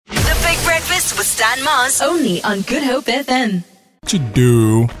Breakfast with Stan Mars. Only on Good Hope FM. What you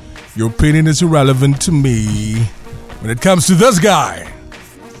do, your opinion is irrelevant to me. When it comes to this guy,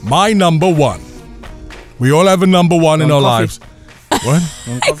 my number one. We all have a number one in our lives. What?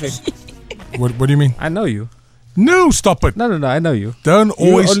 What do you mean? I know you. No, stop it. No, I know you. Don't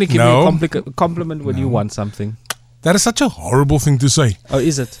always only give me a compliment when you want something. That is such a horrible thing to say. Oh,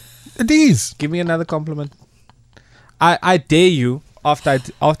 is it? It is. Give me another compliment. I dare you after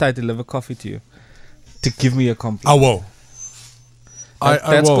I deliver coffee to you to give me a compliment. I will.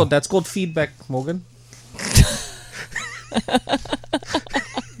 That's called feedback, Morgan.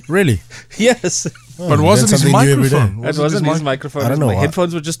 Really? Yes. But wasn't his microphone? It wasn't his microphone. I don't know. My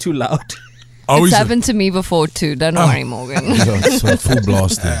headphones were just too loud. Oh, it's happened to me before too. Don't worry, Morgan. So full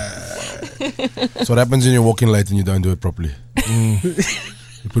blast there. So what happens when you're walking late and you don't do it properly?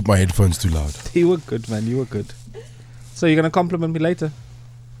 You put my headphones too loud. You were good, man. You were good. So you're going to compliment me later?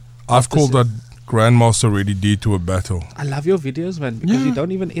 I've called that Grandmaster Ready D to a battle. I love your videos, man, because you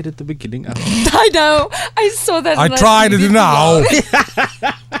don't even edit the beginning out. I know. I saw that. I tried it now.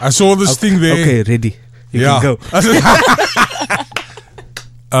 I saw this thing there. Okay, ready. You can go.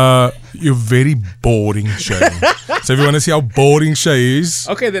 You're very boring, Shay. So if you want to see how boring Shay is,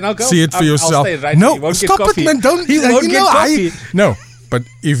 okay, then I'll go. See it for yourself. I'll stay right no, here. stop it, man. Don't. He won't get coffee. No. But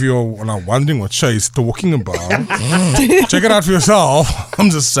if you're now wondering what Shay is talking about, check it out for yourself. I'm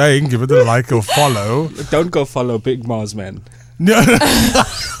just saying, give it a like or follow. Don't go follow Big Mars, man. No.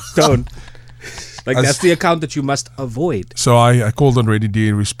 Don't. That's the account that you must avoid. So I called on Ready D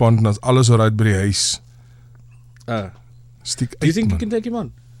and responded as alles alright by die huis. Do you think you can take him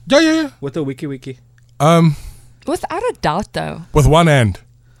on? Yeah. With a wiki? Without a doubt, though. With one hand.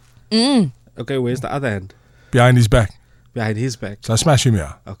 Okay, where's the other hand? Behind his back. Behind his back. So I smash him,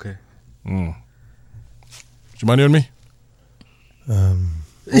 yeah. Okay. Do you money on me?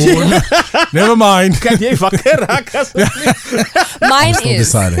 Never mind.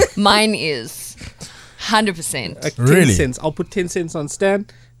 Mine is 100%. 10 Really? cents. I'll put 10 cents on Stan.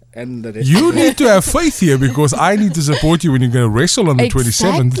 And the rest You need to have faith here because I need to support you when you're going to wrestle on the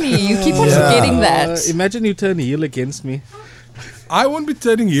 27th. Exactly. You keep on forgetting that. Imagine you turn heel against me. I won't be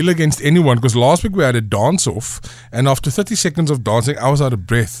turning heel against anyone because last week we had a dance off and after 30 seconds of dancing I was out of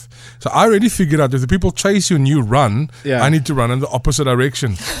breath. So I already figured out if the people chase you and you run, I need to run in the opposite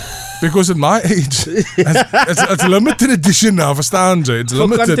direction. Because at my age, it's a limited edition now, verstaan jy? It's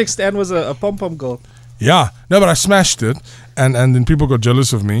limited. For context, Stan was a pom-pom girl. Yeah. No, but I smashed it and then people got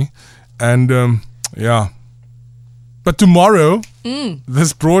jealous of me. And But tomorrow,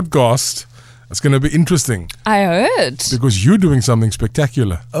 this broadcast... It's going to be interesting. I heard. Because you're doing something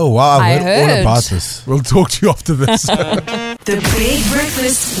spectacular. Oh, wow. I I've heard all heard. about this. We'll talk to you after this. The Big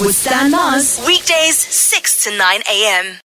Breakfast with Stan Mars. Weekdays 6 to 9 a.m.